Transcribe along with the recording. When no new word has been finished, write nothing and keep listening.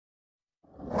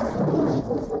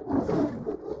Hello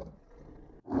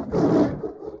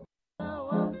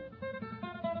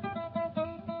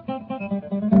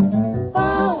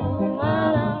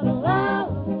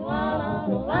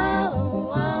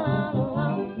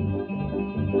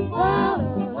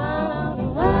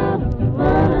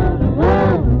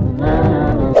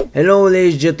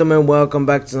ladies and gentlemen, welcome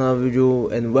back to another video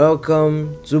and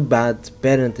welcome to Bad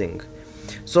Parenting.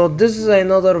 So this is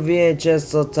another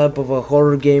VHS type of a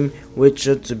horror game, which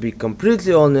to be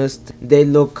completely honest, they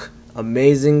look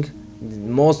amazing.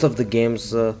 Most of the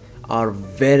games are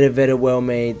very well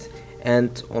made,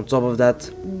 and on top of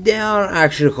that they are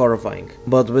actually horrifying.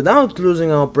 But without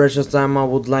losing our precious time, I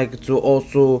would like to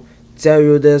also tell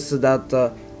you this,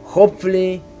 that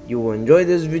hopefully you will enjoy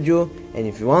this video, and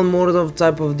if you want more of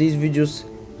type of these videos,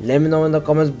 let me know in the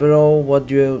comments below what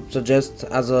you suggest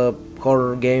as a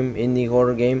horror game, indie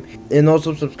horror game, and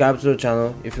also subscribe to the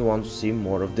channel if you want to see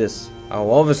more of this. I'll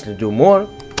obviously do more.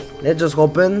 Let's just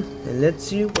hop in and let's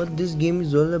see what this game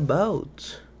is all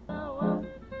about.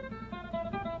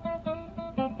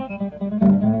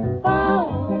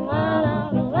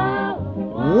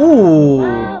 Ooh.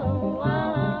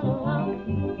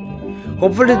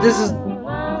 Hopefully this is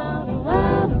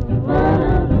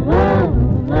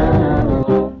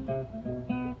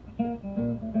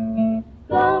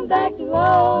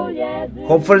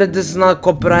Hopefully this is not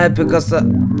copyright because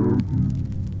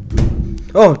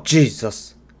oh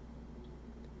Jesus.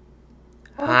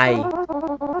 Hi.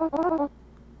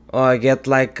 Oh, I get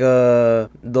like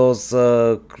those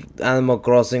Animal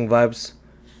Crossing vibes.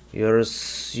 You're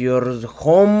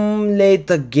home late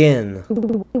again.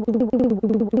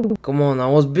 Come on, I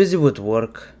was busy with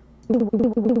work.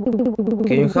 Can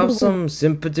you have some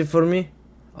sympathy for me?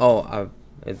 Oh,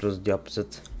 it was the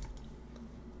opposite.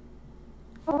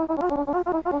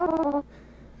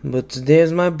 But today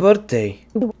is my birthday.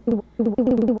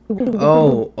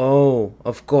 Oh,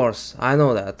 of course, I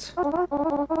know that.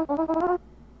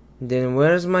 Then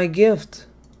where's my gift?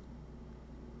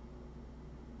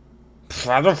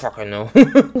 I don't fucking know. Have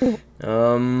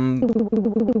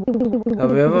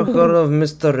you ever heard of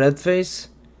Mr. Redface?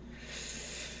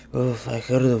 Oof, I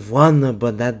heard of one,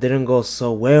 but that didn't go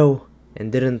so well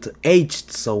and didn't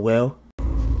age so well.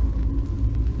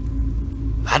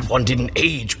 That one didn't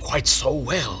age quite so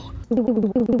well.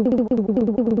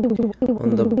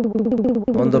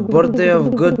 On the birthday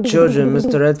of good children,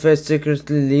 Mr. Redface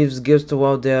secretly leaves gifts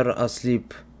while they are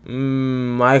asleep.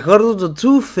 I heard of the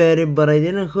Tooth Fairy, but I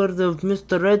didn't heard of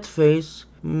Mr. Redface.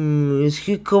 Is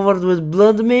he covered with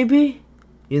blood maybe?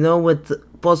 You know, with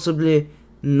possibly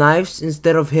knives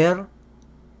instead of hair?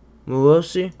 We'll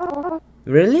see.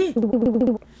 Really?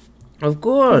 Of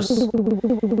course. If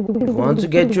you want to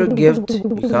get your gift,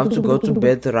 you have to go to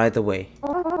bed right away.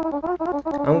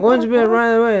 I'm going to bed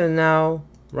right away now.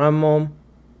 Right, Mom?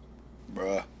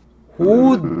 Bruh.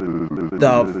 Who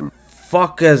the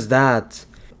fuck is that?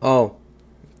 Oh,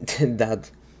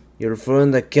 Dad, you're referring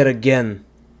the kid again.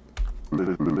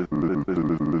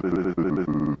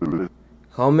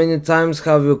 How many times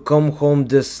have you come home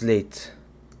this late?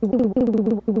 I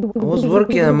was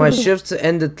working and my shift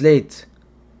ended late.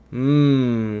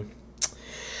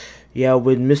 Yeah,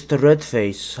 with Mr.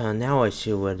 Redface. Now I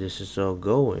see where this is all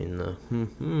going.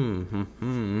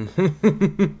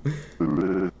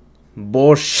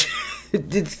 Bullshit.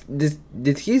 Did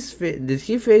his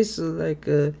face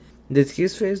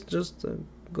just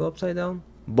go upside down?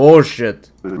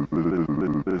 Bullshit.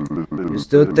 You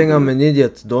still think I'm an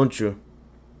idiot, don't you?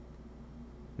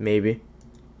 Maybe.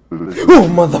 Oh,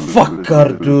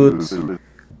 motherfucker, dude.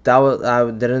 That was,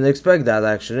 I didn't expect that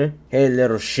actually. Hey,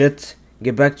 little shit,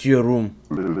 get back to your room.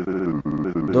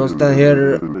 Don't stand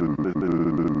here.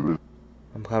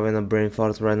 I'm having a brain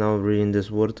fart right now reading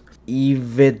this word.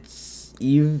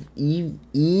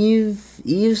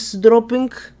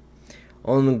 Eavesdropping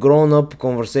on grown-up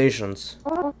conversations.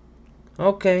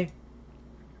 Okay.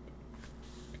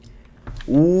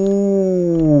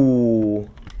 Ooh.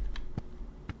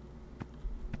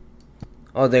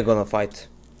 Oh, they're gonna fight.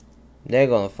 They're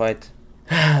gonna fight.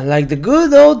 Like the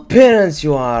good old parents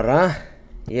you are, huh?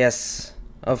 Yes,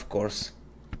 of course.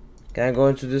 Can I go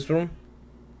into this room?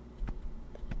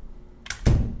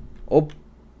 Oh.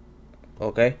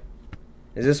 Okay.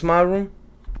 Is this my room?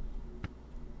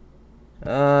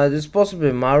 This is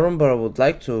possibly my room, but I would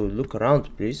like to look around,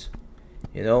 please.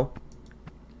 You know,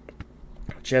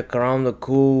 check around the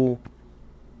cool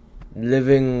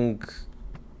living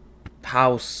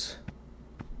house.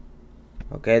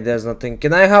 Okay, there's nothing.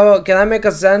 Can I make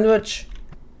a sandwich?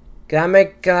 Can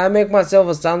I make myself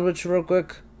a sandwich real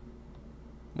quick?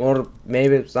 Or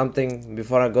maybe something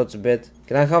before I go to bed.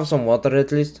 Can I have some water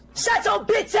at least? Shut your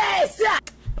bitch ass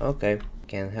up! Okay.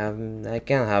 I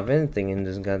can't have anything in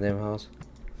this goddamn house.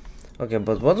 Okay,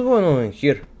 but what's going on in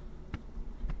here?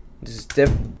 This is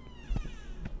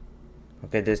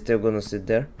okay, they're still gonna sit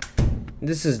there.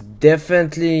 This is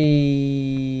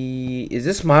definitely... Is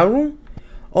this my room?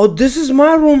 Oh, this is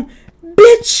my room!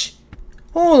 Bitch!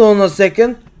 Hold on a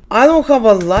second. I don't have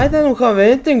a light, I don't have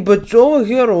anything, but over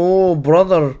here... Oh,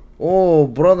 brother,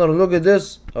 look at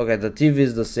this. Okay, the TV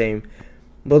is the same.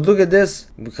 But look at this.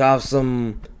 We have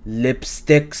some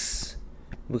lipsticks.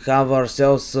 We have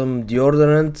ourselves some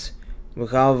deodorant. We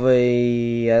have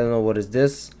a... I don't know what is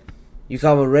this. You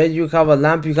have a radio, you have a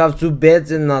lamp, you have 2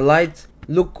 beds and a light.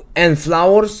 Look, and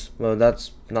flowers. Well,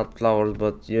 that's not flowers,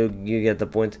 but you get the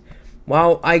point.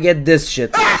 Wow, I get this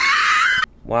shit.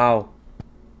 Wow.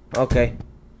 Okay.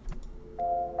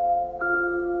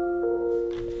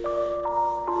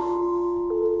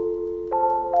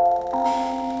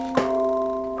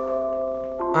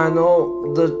 I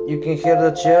know that you can hear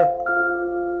the chair,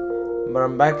 but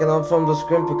I'm backing up from the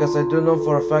screen because I do know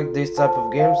for a fact these type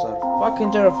of games are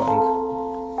fucking terrifying.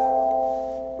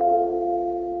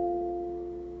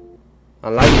 I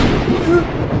like it.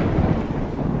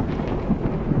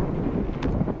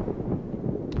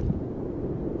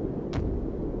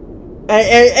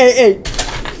 Hey!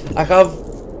 I have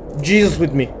Jesus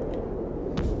with me.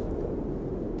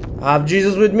 I have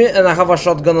Jesus with me and I have a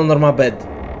shotgun under my bed.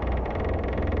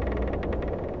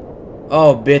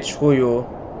 Oh, bitch, who you?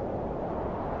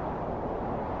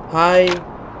 Hi.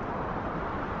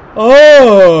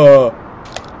 Oh!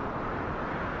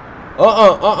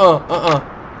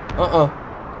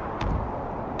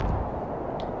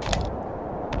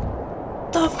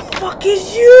 The fuck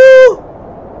is you?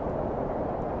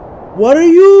 What are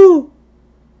you?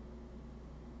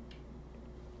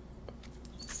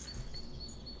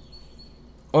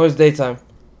 Oh, it's daytime.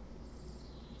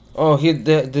 Oh, hit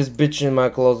this bitch in my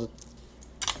closet.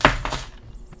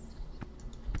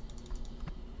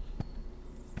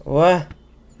 What?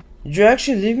 Did you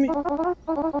actually leave me?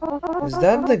 Is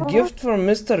that the gift from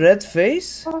Mr. Red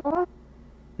Face?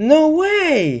 No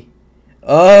way!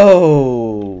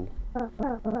 Oh!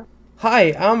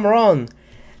 Hi, I'm Ron.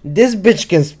 This bitch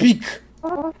can speak.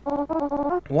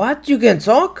 What? You can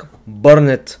talk? Burn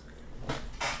it.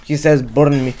 He says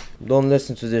burn me. Don't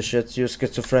listen to this shit, you're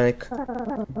schizophrenic.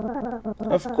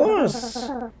 Of course,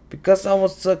 because I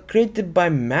was created by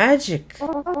magic.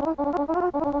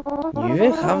 You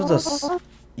even have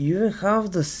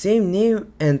the same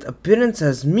name and appearance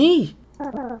as me.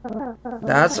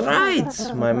 That's right,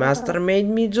 my master made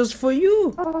me just for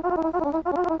you.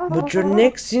 But your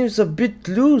neck seems a bit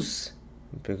loose.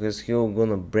 Because he'll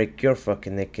gonna break your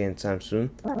fucking neck anytime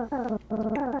soon.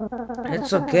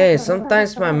 It's okay,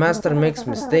 sometimes my master makes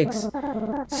mistakes.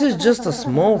 This is just a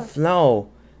small flaw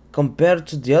compared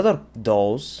to the other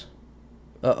dolls.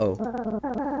 Uh-oh.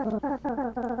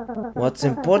 What's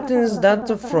important is that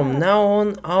from now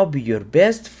on, I'll be your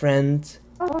best friend.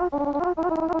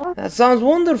 That sounds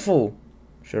wonderful.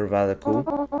 Sure, rather cool.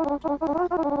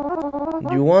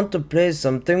 Do you want to play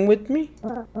something with me?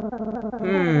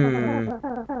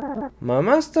 My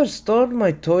master stored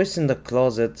my toys in the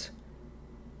closet.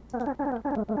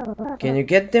 Can you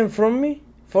get them from me?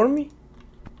 For me?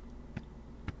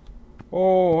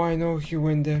 Oh, I know he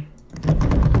went there.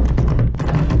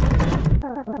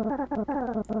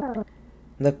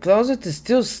 The closet is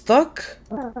still stuck?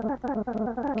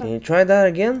 Can you try that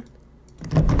again?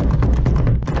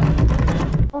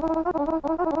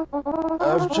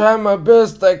 I've tried my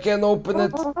best, I can't open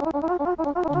it.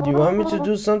 Do you want me to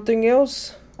do something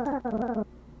else?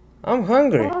 I'm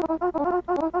hungry.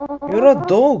 You're a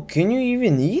dog, can you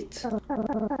even eat?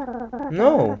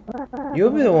 No, you'll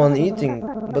be the one eating,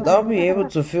 but I'll be able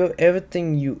to feel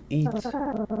everything you eat.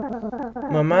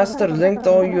 My master linked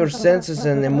all your senses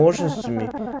and emotions to me,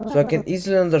 so I can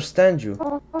easily understand you.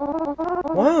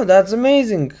 Wow, that's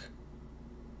amazing.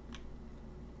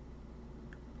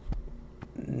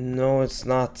 No, it's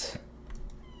not.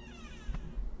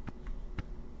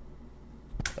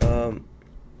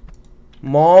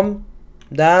 Mom,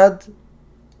 Dad,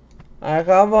 I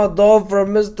have a doll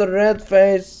from Mr.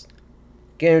 Redface.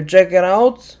 Can you check it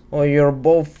out? Or you're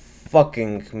both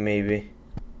fucking, maybe.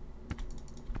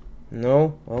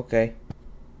 No? Okay.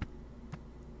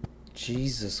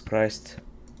 Jesus Christ.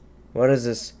 What is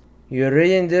this? You're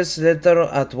reading this letter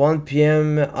at 1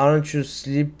 PM. Aren't you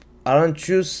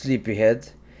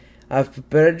sleepyhead? I've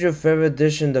prepared your favorite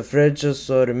dish in the fridge,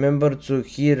 so remember to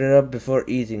heat it up before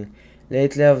eating.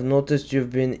 Lately I've noticed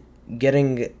you've been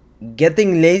getting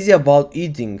lazy about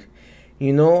eating.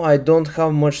 You know, I don't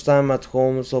have much time at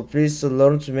home, so please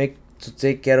learn to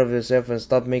take care of yourself and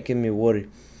stop making me worry.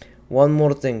 One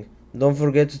more thing, don't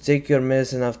forget to take your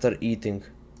medicine after eating.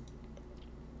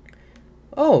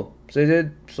 Oh,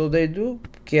 so they do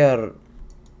care,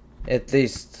 at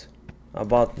least,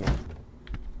 about me.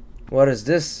 What is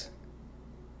this?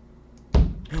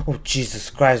 Oh, Jesus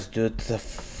Christ, dude, the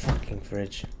fucking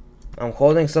fridge. I'm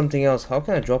holding something else. How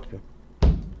can I drop you?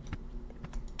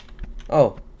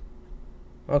 Oh.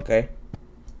 Okay.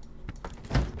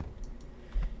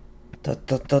 Ta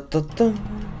ta ta ta ta.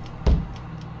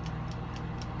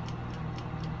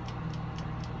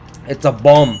 It's a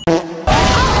bomb.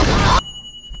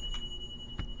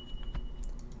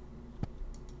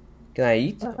 Can I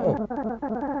eat? Oh.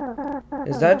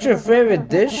 Is that your favorite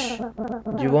dish?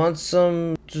 Do you want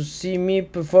some to see me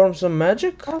perform some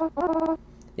magic?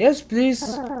 Yes, please.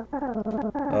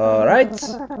 Alright.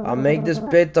 I'll make this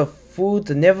plate of food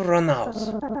to never run out.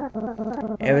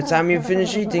 Every time you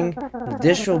finish eating, the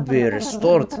dish will be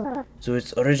restored to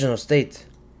its original state.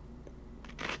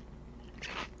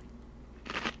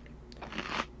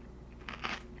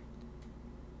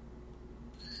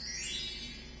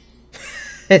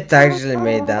 It actually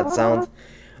made that sound.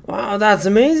 Wow, that's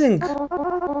amazing.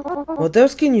 What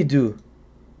else can you do?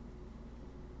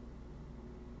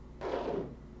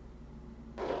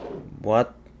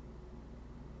 What?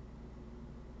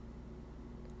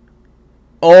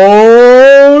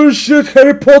 Oh shit,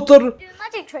 Harry Potter! Do a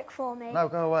magic trick for me. No,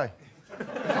 go away.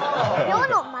 You're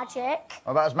not magic.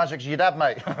 I'm about as magic as your dad,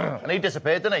 mate. And he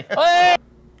disappeared, didn't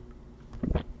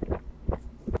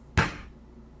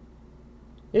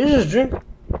he? You just drink.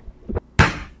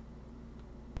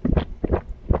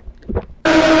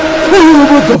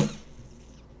 What the f—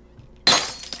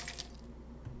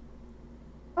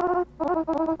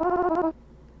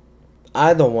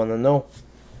 I don't wanna know.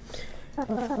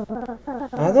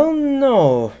 I don't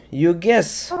know. You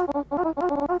guess.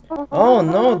 Oh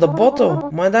no, the bottle.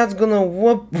 My dad's gonna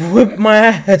whip my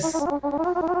ass.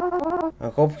 I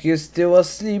hope he's still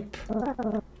asleep.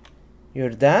 Your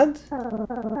dad?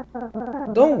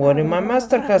 Don't worry, my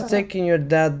master has taken your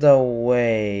dad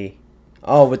away.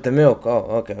 Oh, with the milk.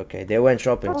 Oh, okay. They went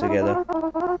shopping together.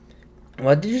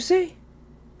 What did you say?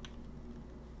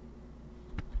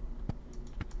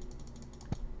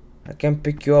 I can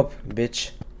pick you up,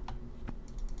 bitch.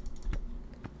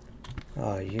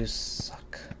 Oh, you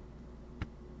suck.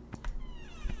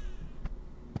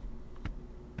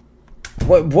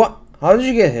 What? How did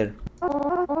you get here?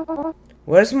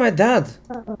 Where's my dad?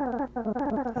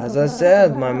 As I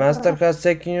said, my master has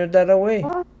taken your dad away.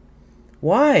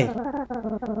 Why?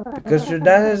 Because your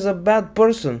dad is a bad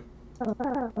person.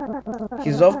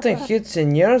 He's often hits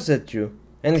and yells at you.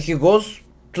 And he goes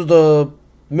to the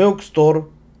milk store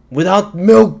without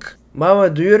milk. Mama,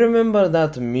 do you remember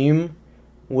that meme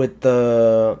with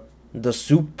the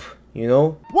soup, you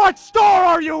know? What store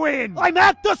are you in? I'm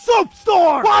at the soup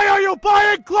store! Why are you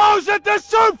buying clothes at the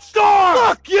soup store?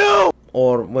 Fuck you!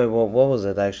 Or, wait, what was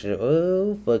it actually?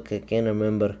 Oh, fuck, I can't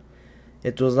remember.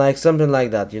 It was like something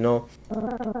like that, you know?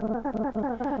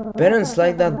 Parents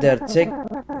like that,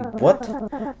 what?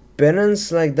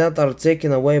 Parents like that are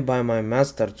taken away by my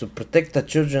master to protect the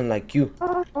children like you.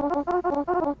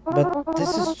 But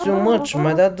this is too much.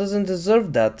 My dad doesn't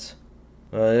deserve that.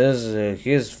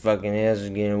 He's fucking ass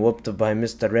getting whooped by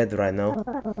Mr. Red right now.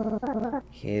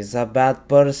 He's a bad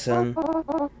person.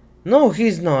 No,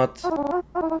 he's not.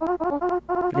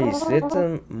 Please,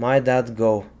 let my dad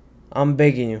go. I'm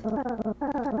begging you.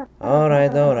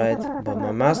 Alright, but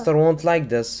my master won't like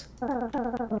this.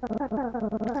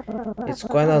 It's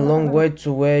quite a long way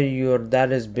to where your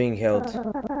dad is being held.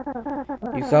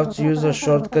 You have to use a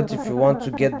shortcut if you want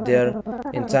to get there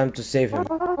in time to save him.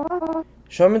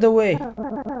 Show me the way.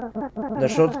 The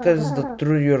shortcut is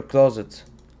through your closet.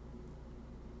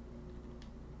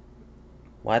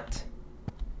 What?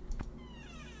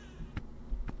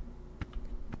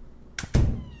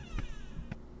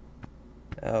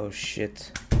 Oh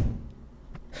shit.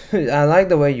 I like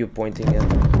the way you're pointing it.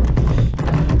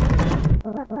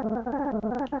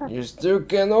 You still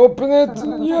can open it?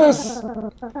 Yes!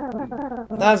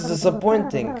 That's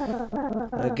disappointing.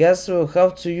 I guess we'll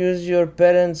have to use your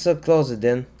parents' closet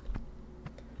then.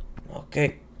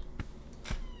 Okay.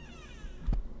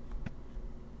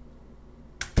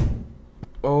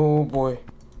 Oh boy.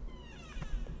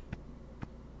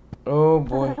 Oh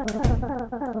boy.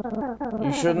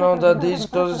 You should know that these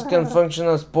closets can function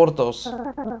as portals.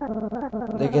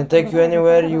 They can take you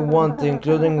anywhere you want,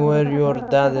 including where your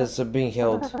dad is being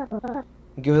held.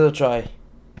 Give it a try.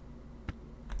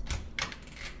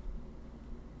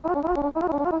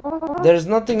 There's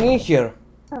nothing in here.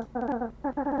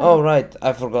 Oh right,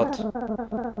 I forgot.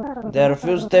 There are a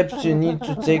few steps you need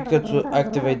to take to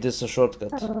activate this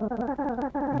shortcut.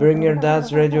 Bring your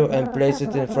dad's radio and place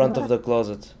it in front of the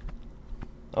closet.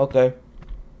 Okay.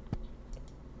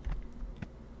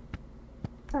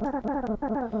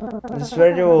 This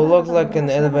radio will look like an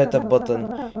elevator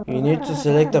button. You need to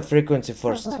select a frequency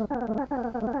first.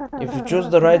 If you choose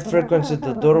the right frequency,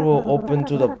 the door will open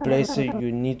to the place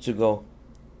you need to go.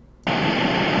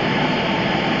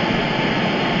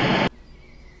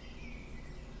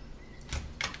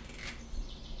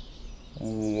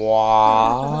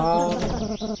 What?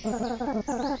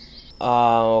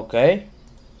 Okay.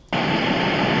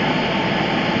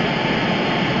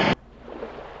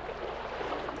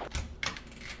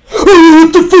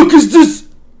 What the fuck is this?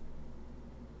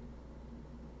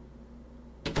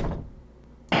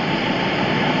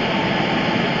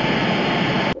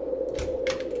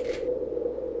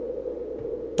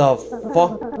 The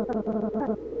fuck?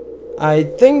 I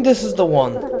think this is the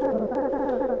one.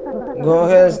 Go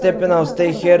ahead and step in, I'll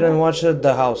stay here and watch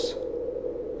the house.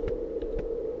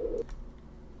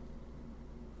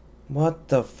 What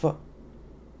the fuck?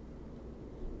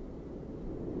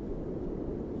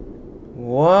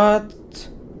 What?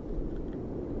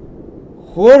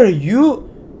 Who are you?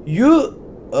 You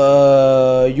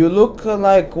look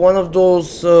like one of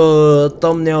those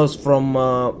thumbnails from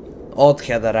Odd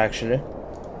Heather, actually.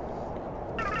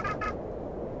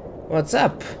 What's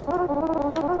up?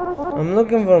 I'm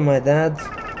looking for my dad.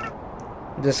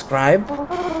 Describe.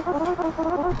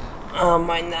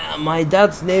 My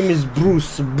dad's name is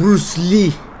Bruce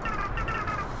Lee.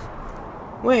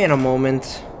 Wait a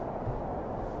moment.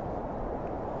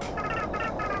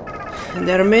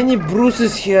 There are many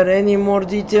Bruces here. Any more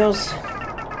details?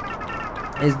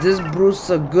 Is this Bruce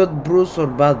a good Bruce or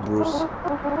bad Bruce?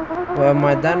 Well,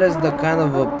 my dad is the kind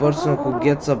of a person who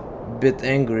gets a bit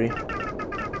angry.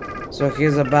 So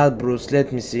he's a bad Bruce.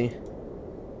 Let me see.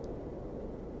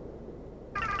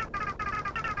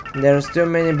 There are still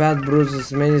many bad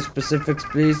Bruces. Many specifics,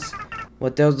 please.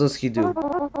 What else does he do?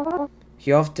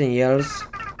 He often yells.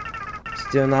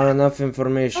 Still not enough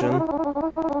information.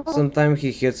 Sometimes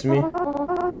he hits me.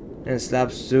 And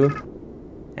slaps too.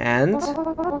 And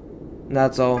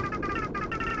that's all.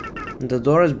 The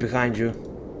door is behind you.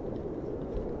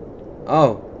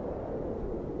 Oh.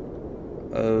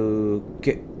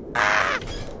 Okay.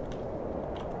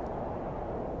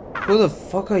 Who the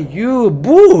fuck are you?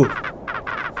 Boo!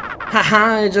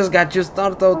 Haha, I just got you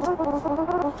started.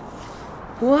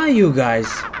 Who are you guys?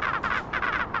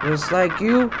 Just like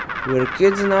you, we're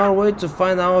kids in our way to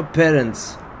find our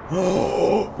parents.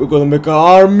 We're gonna make an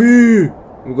army!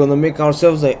 We're gonna make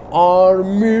ourselves an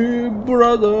army,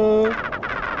 brother!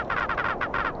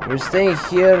 We're staying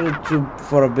here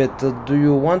for a bit. Do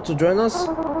you want to join us?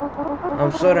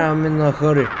 I'm sorry, I'm in a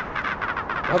hurry.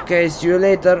 Okay, see you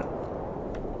later.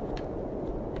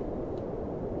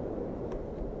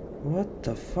 What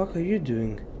the fuck are you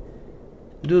doing?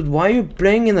 Dude, why are you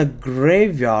playing in a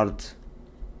graveyard?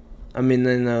 I mean,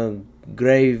 in a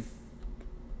grave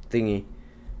thingy.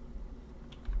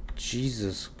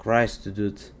 Jesus Christ,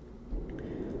 dude.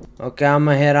 Okay,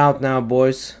 I'ma head out now,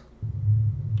 boys.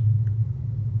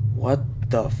 What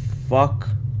the fuck?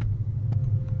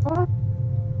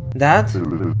 Dad?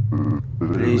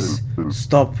 Please,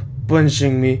 stop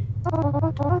punching me.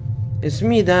 It's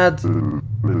me, Dad.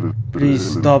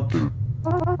 Please, stop.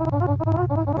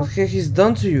 What the heck he's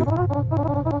done to you?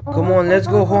 Come on, let's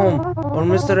go home, or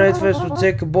Mr. Redface will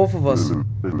take both of us.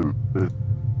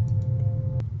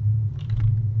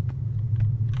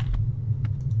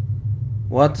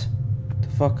 What the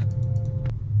fuck?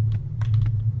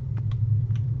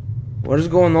 What is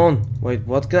going on? Wait,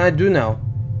 what can I do now?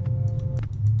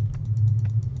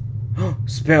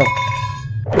 Spell.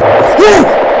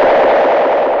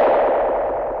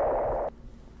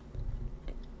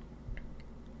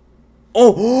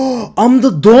 Oh, I'm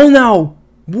the door now.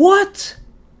 What?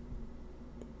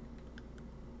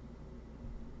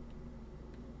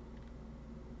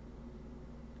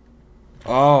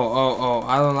 Oh,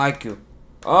 I don't like you.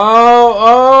 Whoa.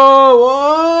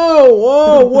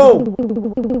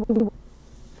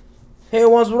 Hey,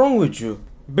 what's wrong with you?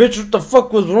 Bitch, what the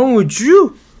fuck was wrong with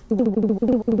you?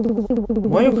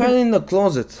 Why are you hiding in the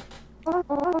closet?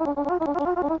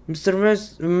 Mr.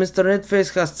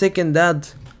 Redface has taken Dad.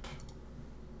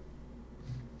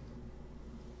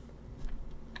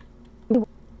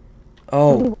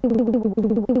 Oh,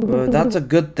 well, that's a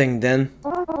good thing then.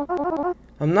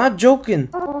 I'm not joking.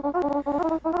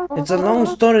 It's a long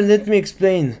story, let me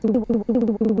explain.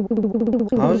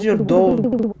 How's your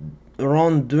doll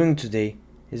Ron doing today?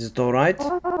 Is it alright?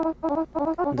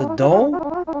 The doll?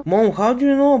 Mom, how do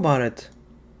you know about it?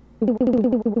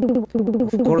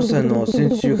 Of course I know,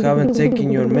 since you haven't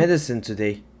taken your medicine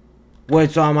today.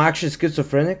 Wait, so I'm actually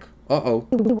schizophrenic? Uh-oh.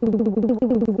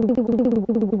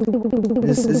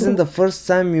 This isn't the first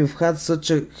time you've had such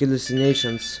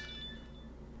hallucinations.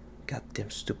 Goddamn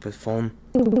stupid phone.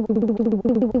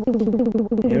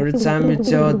 Every time you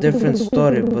tell a different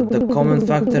story, but the common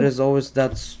factor is always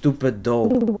that stupid doll.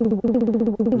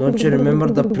 Don't you remember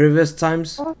the previous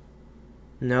times?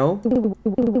 No?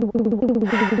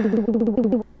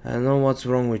 I don't know what's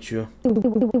wrong with you.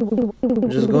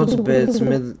 Just go to bed, it's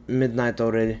midnight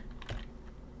already.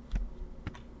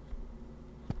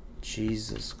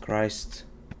 Jesus Christ.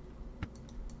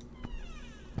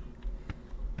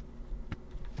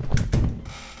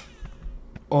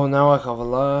 Oh, now I have a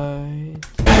light.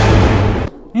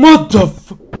 What the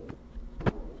f-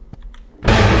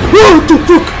 What the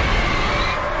fuck?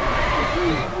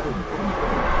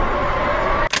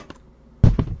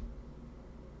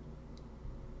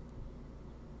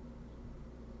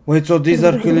 Wait, so these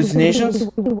are hallucinations?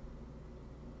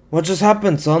 What just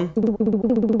happened, son?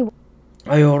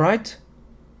 Are you alright?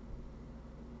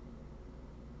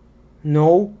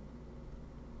 No.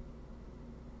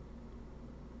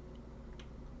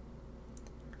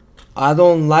 I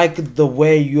don't like the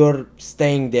way you're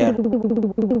staying there.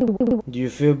 Do you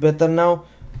feel better now?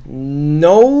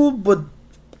 No, but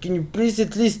can you please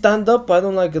at least stand up? I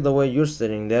don't like the way you're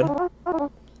sitting there.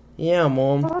 Yeah,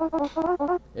 Mom.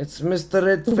 It's Mr.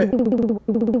 Redface.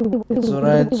 It's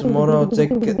alright, tomorrow I'll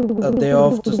take a day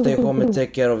off to stay home and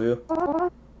take care of you.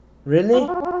 Really?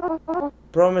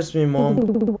 Promise me,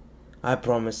 Mom. I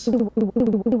promise.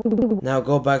 Now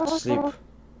go back to sleep.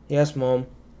 Yes, Mom.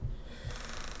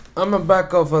 I'm gonna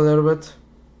back off a little bit.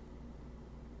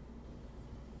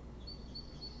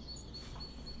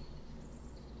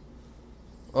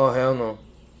 Oh, hell no.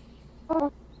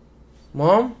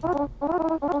 Mom?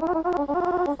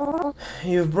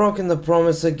 You've broken the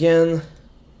promise again.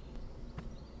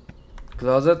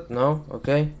 Closet? No?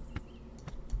 Okay.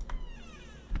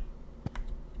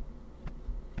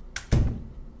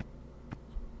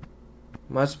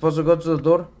 Am I supposed to go to the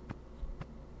door?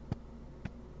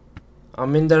 I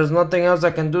mean, there's nothing else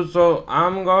I can do, so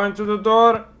I'm going to the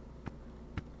door.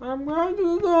 I'm going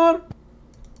to the door.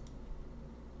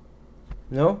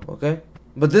 No? Okay.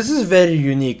 But this is very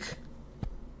unique.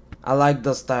 I like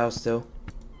the style still.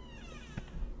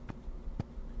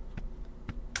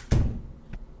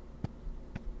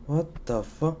 What the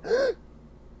fuck?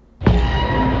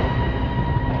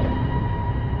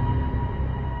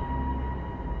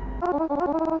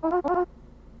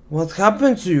 What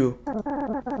happened to you?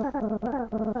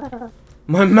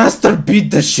 My master beat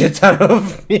the shit out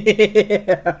of me.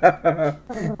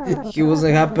 He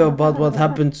wasn't happy about what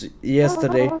happened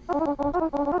yesterday.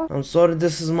 I'm sorry,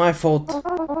 this is my fault.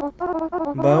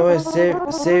 By the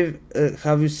way,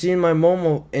 have you seen my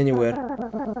mom anywhere?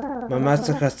 My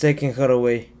master has taken her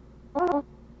away.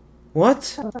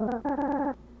 What?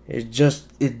 It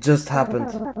just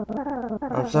happened.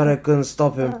 I'm sorry I couldn't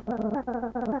stop him.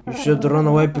 You should run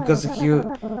away because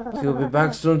he'll be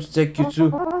back soon to take you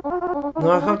too.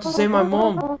 No, I have to save my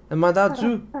mom and my dad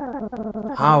too.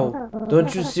 How?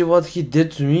 Don't you see what he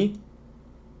did to me?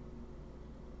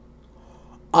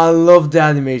 I love the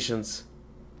animations.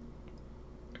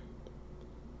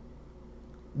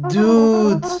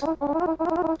 Dude!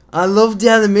 I love the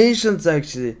animations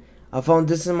actually. I found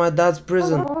this in my dad's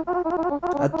prison.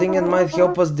 I think it might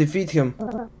help us defeat him.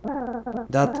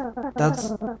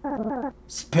 That's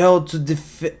spell to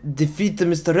defeat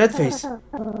Mr. Redface.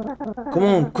 Come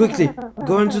on, quickly.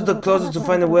 Go into the closet to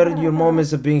find out where your mom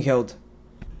is being held.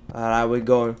 Alright, we're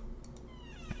going.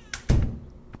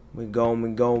 We're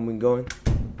going.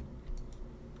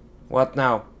 What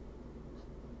now?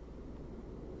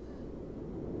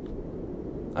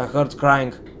 I heard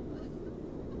crying.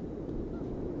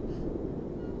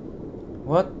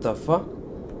 What the fuck?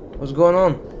 What's going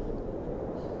on?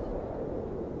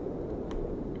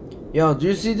 Yo, do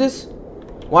you see this?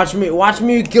 Watch me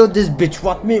kill this bitch.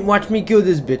 Watch me kill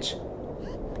this bitch.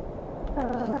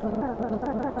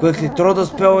 Quickly, throw the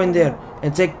spell in there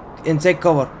and take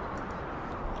cover.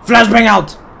 Flashbang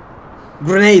out!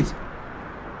 Grenade!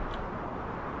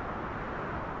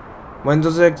 When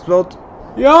does it explode?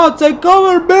 Yo, take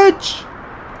cover, bitch!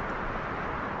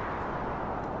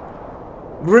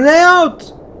 Grenade out!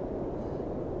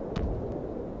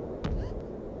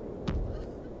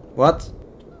 What?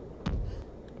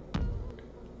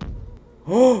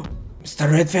 Oh, Mr.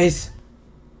 Redface!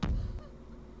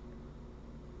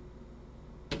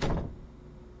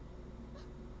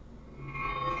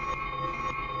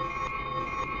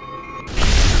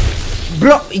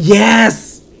 Bro,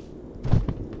 yes!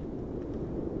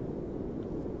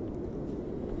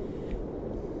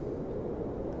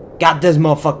 Got this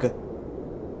motherfucker.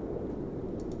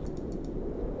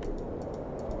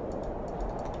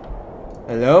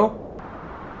 Hello?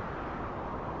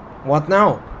 What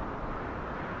now?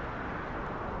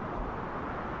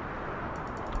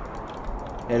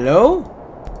 Hello?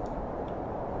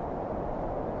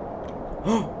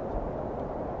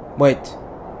 Wait.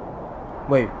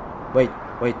 Wait, wait,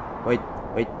 wait, wait,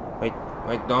 wait, wait,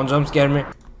 wait, don't jump scare me.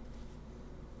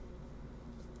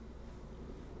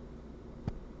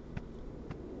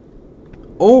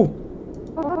 Oh!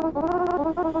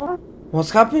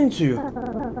 What's happening to you?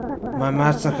 My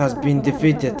master has been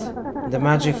defeated. The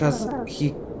magic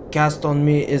he cast on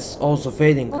me is also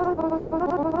fading.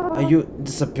 Are you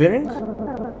disappearing?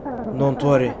 Don't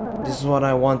worry, this is what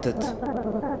I wanted.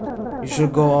 You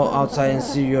should go outside and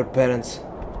see your parents.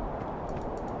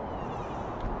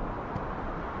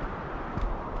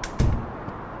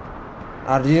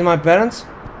 Are these my parents?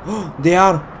 They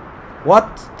are.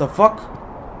 What the fuck?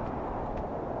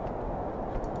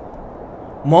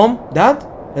 Mom? Dad?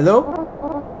 Hello?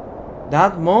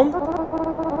 Dad? Mom?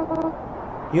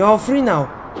 You are free now.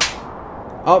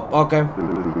 Oh, okay.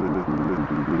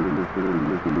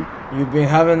 You've been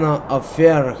having an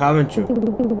affair, haven't you?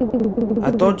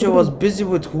 I thought you was busy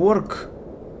with work.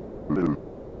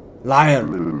 Liar.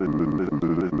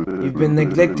 You've been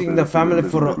neglecting the family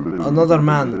for another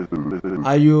man.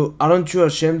 Aren't you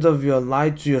ashamed of your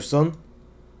lie to your son?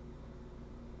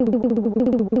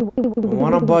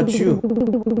 What about you?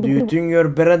 Do you think you're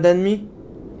better than me?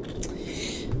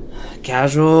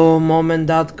 Casual mom and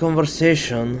dad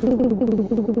conversation.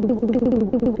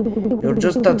 You're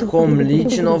just at home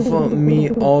leeching off of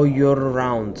me all year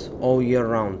round.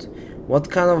 What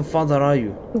kind of father are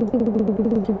you?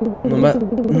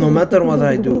 No matter what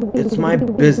I do, it's my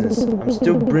business. I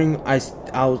still bring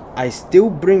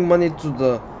money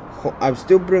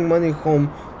home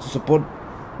to support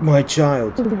my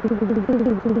child.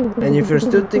 And if you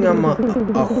still think I'm a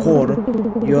whore,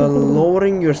 you're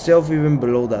lowering yourself even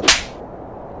below that.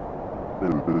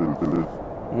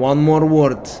 One more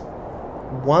word,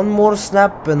 one more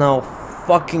slap and I'll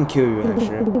fucking kill you,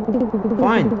 actually.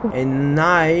 Fine, and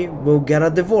I will get a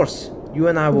divorce. You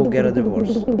and I will get a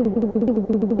divorce.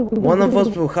 One of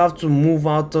us will have to move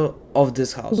out of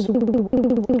this house.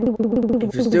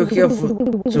 If you're still here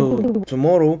till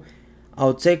tomorrow,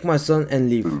 I'll take my son and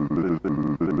leave.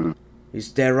 You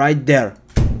stay right there.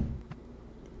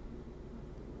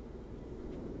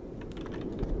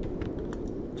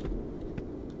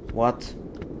 What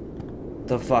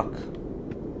the fuck?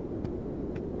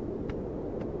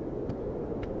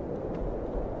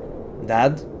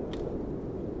 Dad?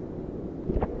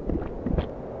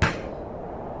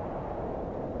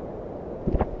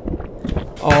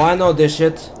 Oh, I know this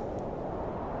shit.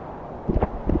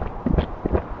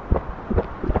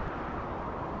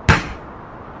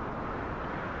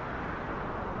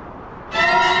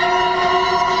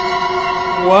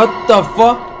 What the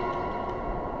fuck?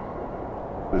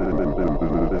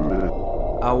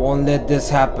 I won't let this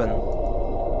happen.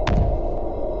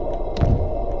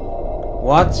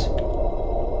 What?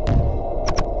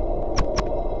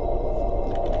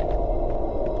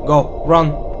 Go,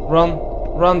 run,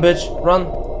 bitch, run.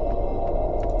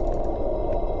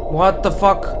 What the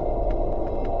fuck?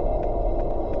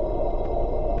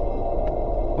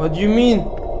 What do you mean?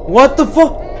 What the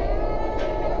fuck?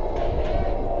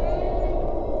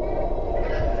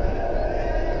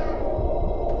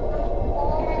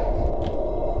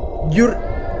 You're...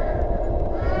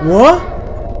 What?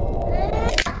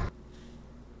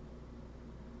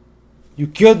 You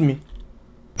killed me.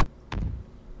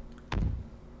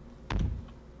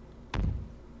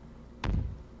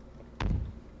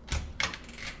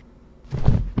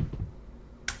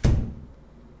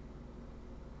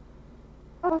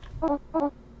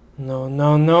 No.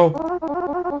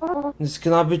 This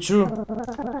cannot be true.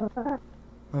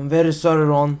 I'm very sorry,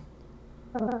 Ron.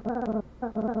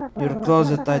 Your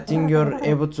closet, I think you're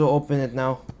able to open it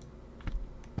now.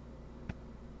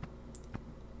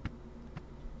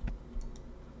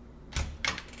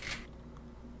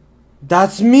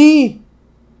 That's me!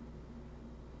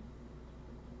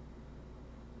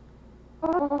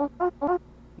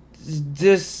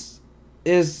 This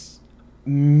is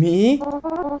me?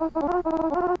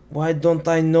 Why don't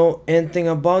I know anything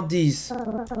about these?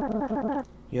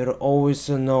 You're always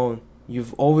known.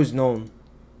 You've always known.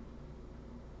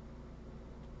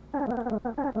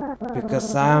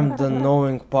 Because I am the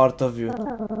knowing part of you.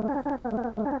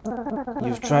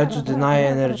 You've tried to deny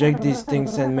and reject these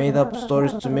things and made up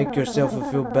stories to make yourself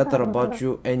feel better about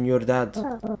you and your dad.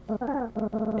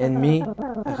 And me,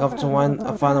 I have to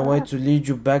find a way to lead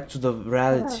you back to the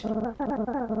reality.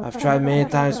 I've tried many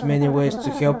times, many ways to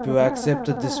help you accept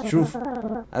this truth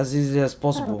as easily as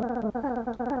possible.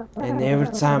 And every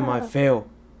time I fail,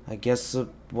 guess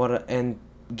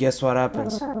what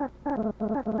happens?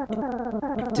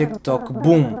 Tick-tock,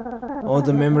 boom! All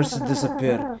the memories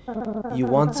disappear. You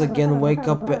once again wake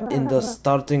up in the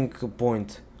starting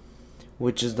point,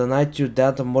 which is the night your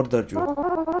dad murdered you.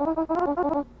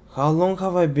 How long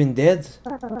have I been dead?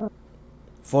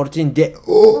 14 days.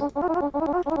 Oh!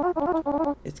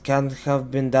 It can't have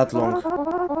been that long.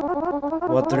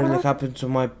 What really happened to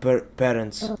my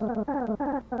parents?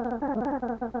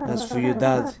 As for your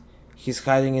dad, he's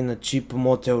hiding in a cheap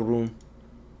motel room.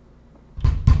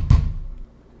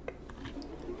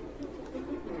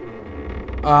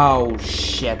 Oh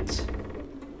shit.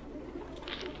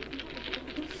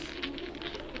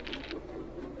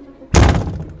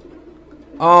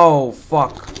 Oh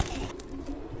fuck.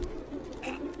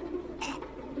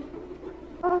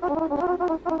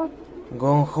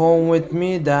 Going home with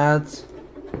me, Dad.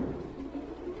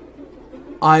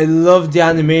 I love the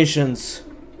animations.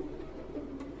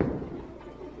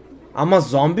 I'm a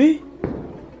zombie?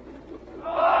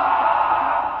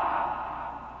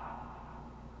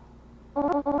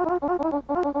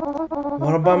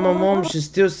 What about my mom? She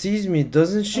still sees me,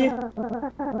 doesn't she?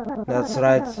 That's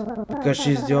right, because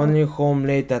she's the only home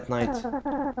late at night.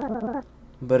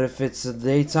 But if it's a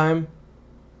daytime...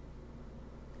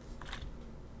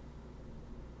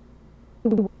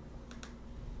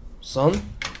 Son?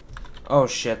 Oh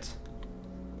shit.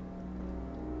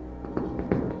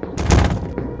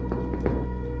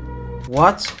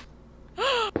 What?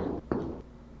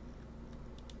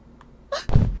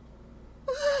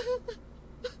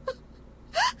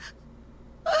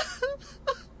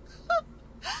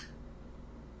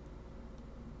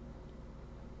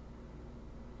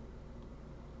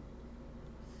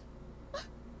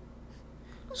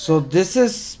 So this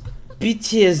is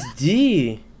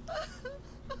PTSD.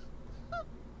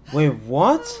 Wait,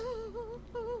 what?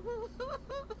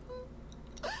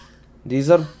 These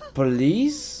are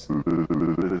police?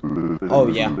 Oh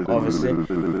yeah, obviously.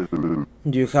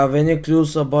 Do you have any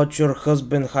clues about your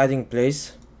husband's hiding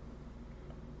place?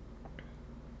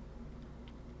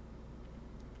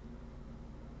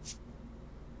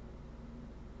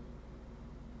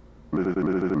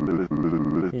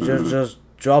 You just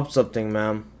dropped something,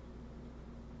 ma'am.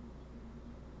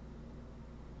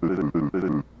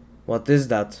 What is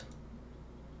that?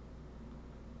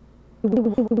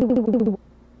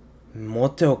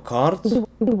 Motel card?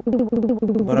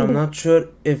 But I'm not sure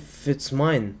if it's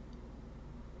mine.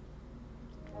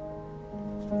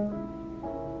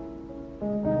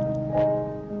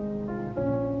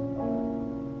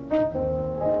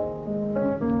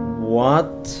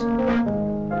 What?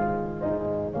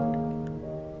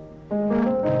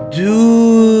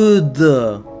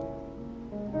 Dude!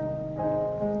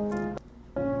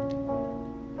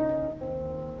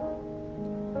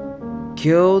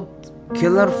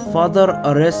 Killer father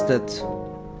arrested.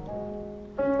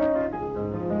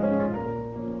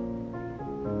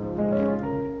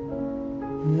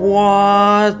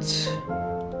 What?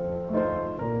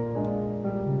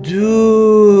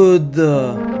 Dude!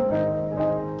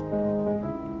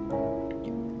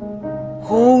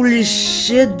 Holy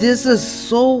shit, this is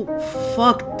so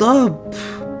fucked up.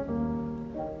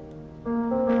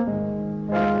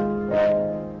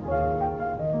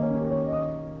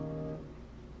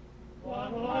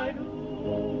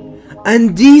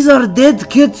 And these are dead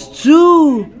kids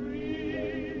too.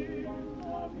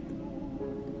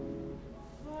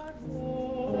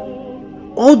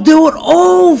 Oh, they were.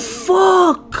 Oh,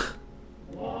 fuck.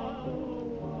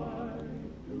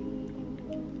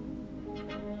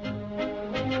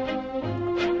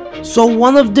 So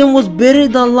one of them was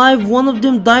buried alive, one of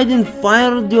them died in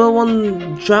fire, the other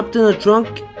one trapped in a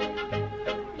trunk.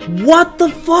 What the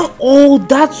fuck? Oh,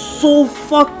 that's so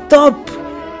fucked up.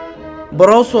 But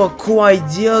also a cool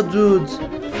idea, dude.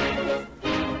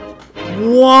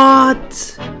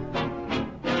 What?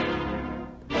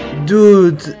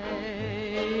 Dude.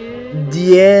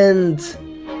 The end.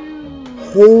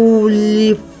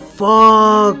 Holy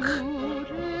fuck.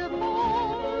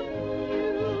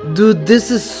 Dude,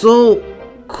 this is so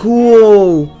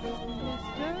cool.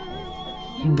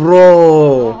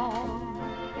 Bro.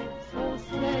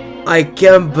 I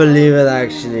can't believe it,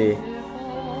 actually.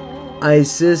 I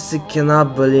seriously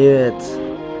cannot believe it.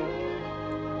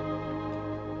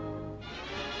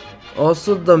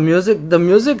 Also the music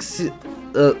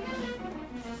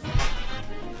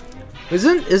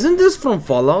isn't this from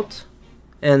Fallout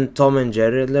and Tom and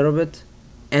Jerry a little bit?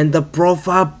 And the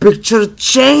profile picture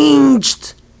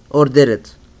changed, or did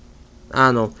it?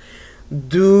 I don't know.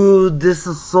 Dude, this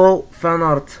is so fan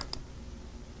art.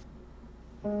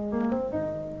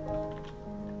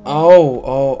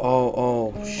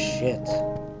 Oh, shit.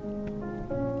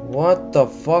 What the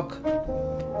fuck?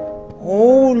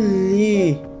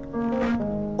 Holy.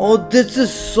 Oh, this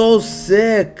is so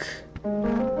sick.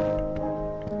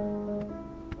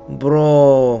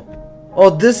 Bro. Oh,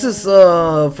 this is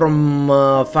from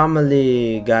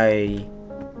Family Guy,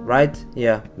 right?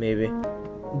 Yeah, maybe.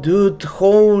 Dude,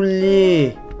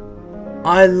 holy.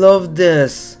 I love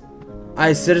this.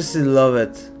 I seriously love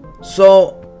it.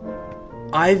 So,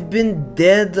 I've been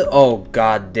dead. Oh,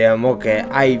 goddamn. Okay,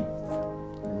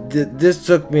 this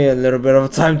took me a little bit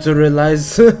of time to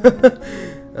realize.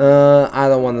 I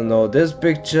don't want to know this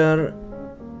picture.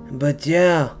 But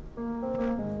yeah.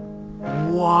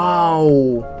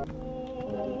 Wow.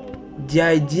 The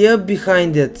idea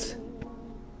behind it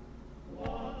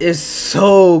is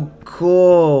so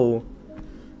cool.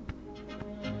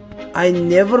 I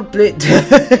never played.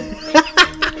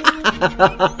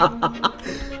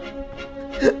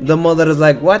 The mother is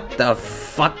like, what the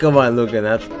fuck am I looking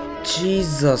at?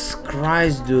 Jesus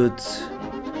Christ, dude.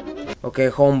 Okay,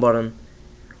 home button.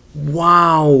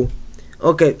 Wow.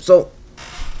 Okay, so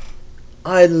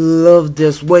I love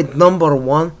this. Wait, number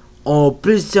one. Oh,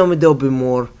 please tell me there'll be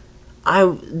more.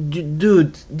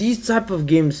 Dude, these type of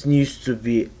games needs to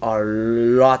be a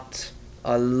lot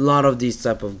of these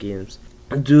type of games.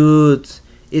 Dude,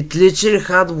 it literally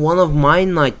had one of my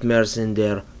nightmares in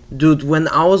there. Dude, when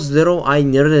I was little, I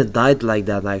nearly died like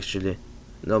that, actually.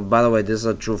 No, by the way, this is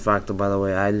a true fact, by the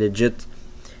way. I legit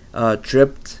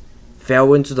tripped,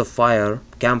 fell into the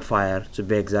campfire to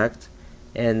be exact,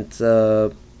 and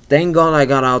thank God I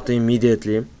got out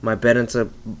immediately. My parents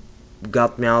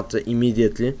got me out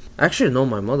immediately. Actually, no,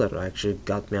 my mother actually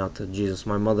got me out. Jesus,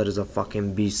 my mother is a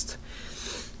fucking beast.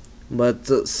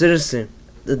 But seriously,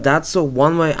 that's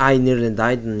one way I nearly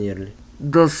died.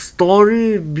 The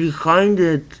story behind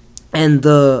it and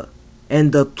the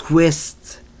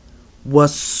twist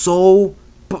was so.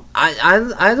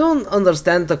 I don't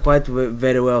understand the quite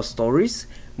very well stories,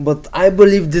 but I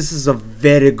believe this is a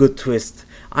very good twist.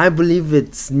 I believe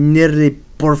it's nearly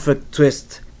perfect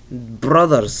twist.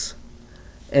 Brothers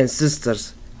and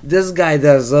sisters, this guy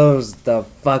deserves the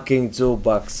fucking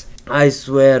 $2. I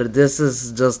swear, this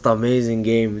is just amazing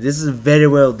game. This is very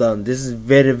well done. This is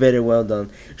very well done.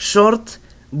 Short,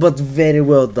 but very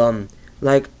well done.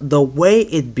 Like the way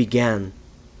it began,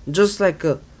 just like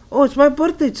oh, it's my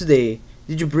birthday today.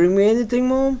 Did you bring me anything,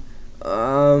 Mom?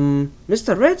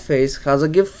 Mr. Redface has a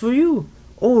gift for you.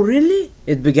 Oh, really?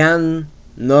 It began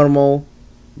normal,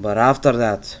 but after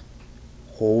that,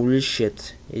 holy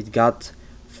shit, it got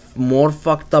more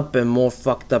fucked up and more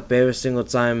fucked up every single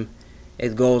time.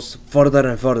 It goes further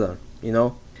and further, you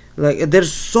know? Like,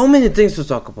 there's so many things to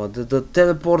talk about. The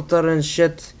teleporter and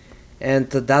shit. And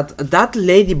that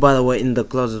lady, by the way, in the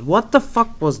closet. What the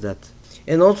fuck was that?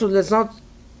 And also, let's not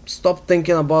stop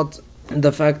thinking about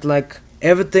the fact, like,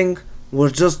 everything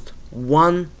was just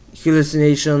one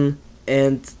hallucination.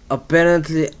 And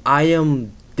apparently, I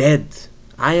am dead.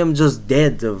 I am just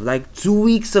dead. Like, 2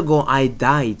 weeks ago, I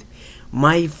died.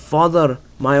 My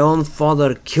own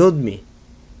father killed me.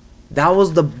 That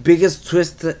was the biggest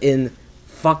twist in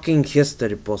fucking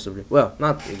history, possibly. Well,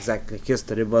 not exactly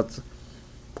history, but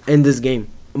in this game.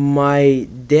 My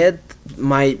dead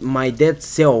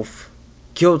self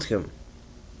killed him.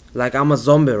 Like, I'm a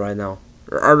zombie right now.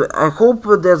 I hope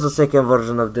there's a second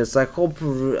version of this. I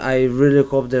really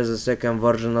hope there's a second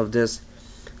version of this.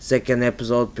 Second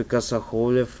episode, because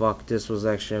holy fuck, this was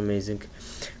actually amazing.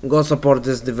 Go support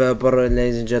this developer,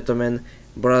 ladies and gentlemen,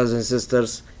 brothers and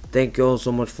sisters. Thank you all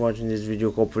so much for watching this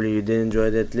video. Hopefully you did enjoy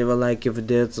it. Leave a like if you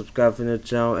did, subscribe to the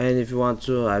channel, and if you want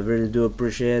to, I really do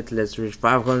appreciate it. Let's reach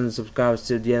 500 subscribers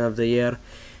till the end of the year,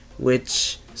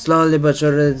 which slowly but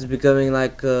surely is becoming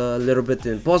like a little bit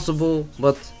impossible,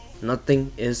 but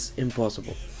nothing is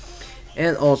impossible.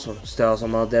 And also, stay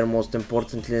awesome out there most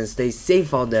importantly, and stay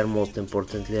safe out there most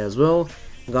importantly as well.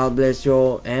 God bless you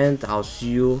all, and I'll see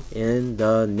you in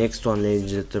the next one,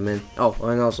 ladies and gentlemen. Oh,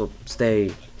 and also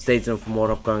stay tuned for more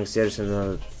upcoming series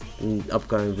and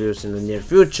upcoming videos in the near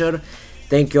future.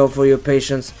 Thank you all for your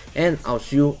patience, and I'll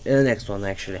see you in the next one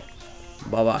actually.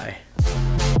 Bye bye.